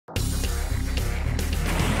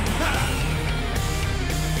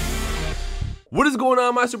What is going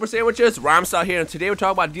on, my super sandwiches? Rhymestyle here, and today we're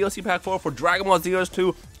talking about DLC Pack 4 for Dragon Ball Xenoverse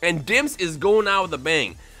 2, and Dimps is going out with a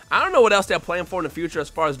bang. I don't know what else they're planning for in the future as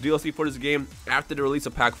far as DLC for this game after the release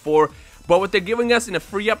of Pack 4, but what they're giving us in a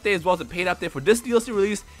free update as well as a paid update for this DLC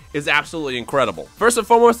release is absolutely incredible. First and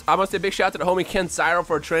foremost, I must say a big shout out to the homie Ken Syro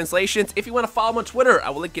for translations. If you want to follow him on Twitter,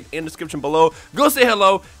 I will link it in the description below. Go say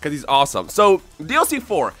hello, because he's awesome. So, DLC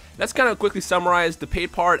 4, let's kind of quickly summarize the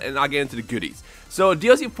paid part, and I'll get into the goodies. So,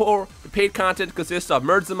 DLC 4, the paid content consists of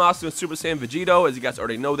Merge Zamasu and Super Saiyan Vegito, as you guys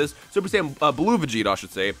already know this. Super Saiyan Blue Vegito, I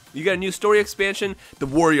should say. You got a new story expansion, the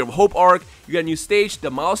Warrior of Hope arc. You got a new stage,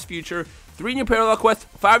 the Miles Future. 3 new parallel quests,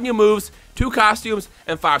 5 new moves, 2 costumes,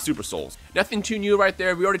 and 5 super souls. Nothing too new right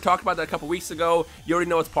there. We already talked about that a couple weeks ago. You already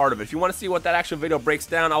know it's part of it. If you want to see what that actual video breaks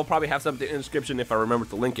down, I'll probably have something in the description if I remember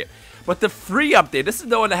to link it. But the free update, this is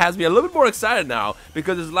the one that has me a little bit more excited now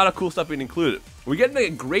because there's a lot of cool stuff being included. We're getting a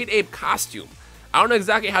Great Ape costume. I don't know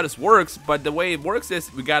exactly how this works, but the way it works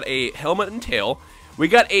is we got a helmet and tail. We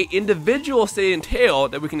got a individual Saiyan tail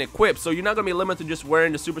that we can equip, so you're not going to be limited to just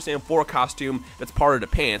wearing the Super Saiyan 4 costume that's part of the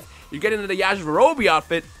pants. You're getting the Yajirobe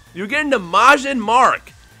outfit. You're getting the Majin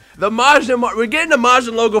Mark. We're getting the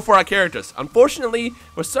Majin logo for our characters. Unfortunately,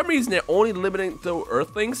 for some reason, they're only limiting to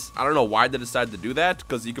Earthlings. I don't know why they decided to do that,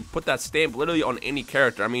 because you can put that stamp literally on any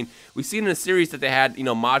character. I mean, we've seen in the series that they had,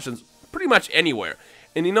 Majins pretty much anywhere.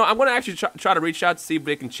 And I'm going to actually try to reach out to see if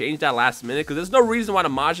they can change that last minute, because there's no reason why the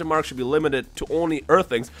Majin Mark should be limited to only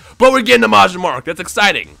Earthlings. But we're getting the Majin Mark. That's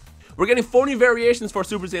exciting. We're getting 4 new variations for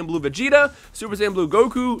Super Saiyan Blue Vegeta, Super Saiyan Blue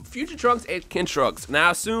Goku, Future Trunks, and Ken Trunks. Now,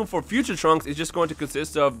 I assume for Future Trunks, it's just going to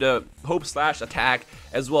consist of the Hope / Attack,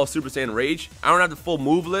 as well as Super Saiyan Rage. I don't have the full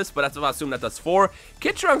move list, but that's what I assume that's for.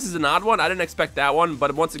 Ken Trunks is an odd one. I didn't expect that one,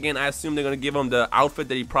 but once again, I assume they're going to give him the outfit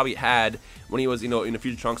that he probably had when he was, in the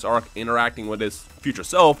Future Trunks arc, interacting with his future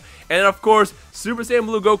self. And then, of course, Super Saiyan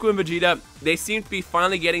Blue Goku and Vegeta, they seem to be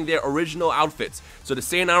finally getting their original outfits. So the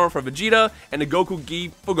Saiyan armor for Vegeta, and the Goku Gi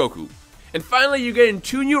for Goku. And finally, you're getting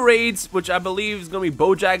 2 new raids, which I believe is going to be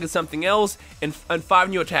Bojack and something else, and 5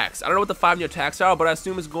 new attacks. I don't know what the 5 new attacks are, but I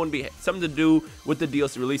assume it's going to be something to do with the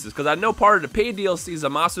DLC releases. Because I know part of the paid DLC,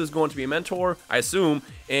 Zamasu is going to be a mentor, I assume,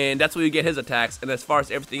 and that's where you get his attacks. And as far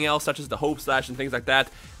as everything else, such as the Hope Slash and things like that,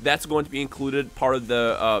 that's going to be included part of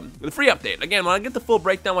the free update. Again, when I get the full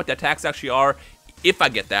breakdown what the attacks actually are, if I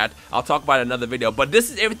get that, I'll talk about it in another video. But this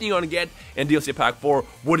is everything you're going to get in DLC Pack 4.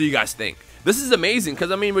 What do you guys think? This is amazing, because,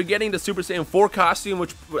 I mean, we're getting the Super Saiyan 4 costume,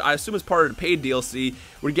 which I assume is part of the paid DLC.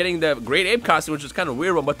 We're getting the Great Ape costume, which is kind of a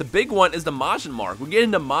weird one, but the big one is the Majin Mark. We're getting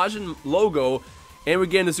the Majin logo, and we're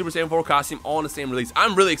getting the Super Saiyan 4 costume all in the same release.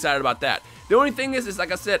 I'm really excited about that. The only thing is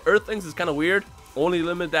like I said, Earthlings is kind of weird. Only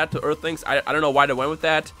limit that to Earthlings. I don't know why they went with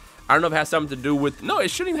that. I don't know if it has something to do with... No, it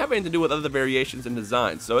shouldn't even have anything to do with other variations in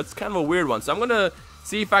design, so it's kind of a weird one. So I'm going to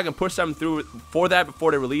see if I can push something through for that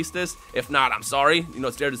before they release this. If not, I'm sorry.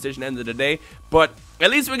 It's their decision at the end of the day. But at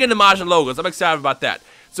least we're getting the Majin logos. I'm excited about that.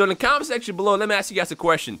 So in the comment section below, let me ask you guys a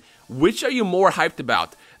question. Which are you more hyped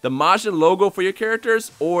about? The Majin logo for your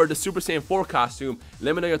characters or the Super Saiyan 4 costume?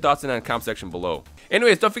 Let me know your thoughts in the comment section below.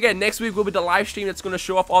 Anyways, don't forget, next week will be the live stream that's going to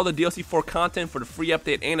show off all the DLC 4 content for the free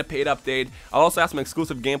update and the paid update. I'll also have some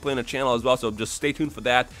exclusive gameplay on the channel as well, so just stay tuned for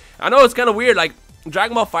that. I know it's kind of weird, like,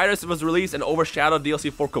 Dragon Ball FighterZ was released and overshadowed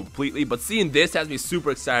DLC 4 completely, but seeing this has me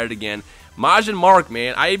super excited again. Majin Mark,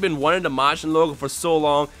 man, I've been wanting the Majin logo for so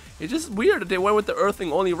long. It's just weird that they went with the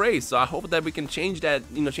Earthling only race, so I hope that we can change that,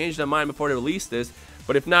 change their mind before they release this.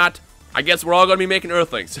 But if not, I guess we're all going to be making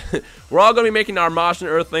Earthlings. We're all going to be making our Majin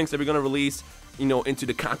Earthlings that we're going to release, into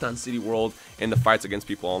the Kantan City world and the fights against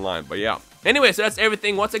people online. But yeah. Anyway, so that's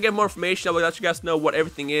everything. Once I get more information, I will let you guys know what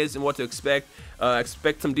everything is and what to expect.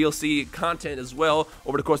 Expect some DLC content as well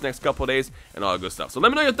over the course of the next couple of days and all that good stuff. So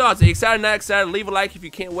let me know your thoughts. Are you excited, not excited? Leave a like if you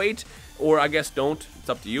can't wait. Or I guess don't. It's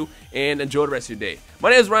up to you. And enjoy the rest of your day. My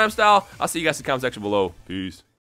name is Rhymestyle. I'll see you guys in the comment section below. Peace.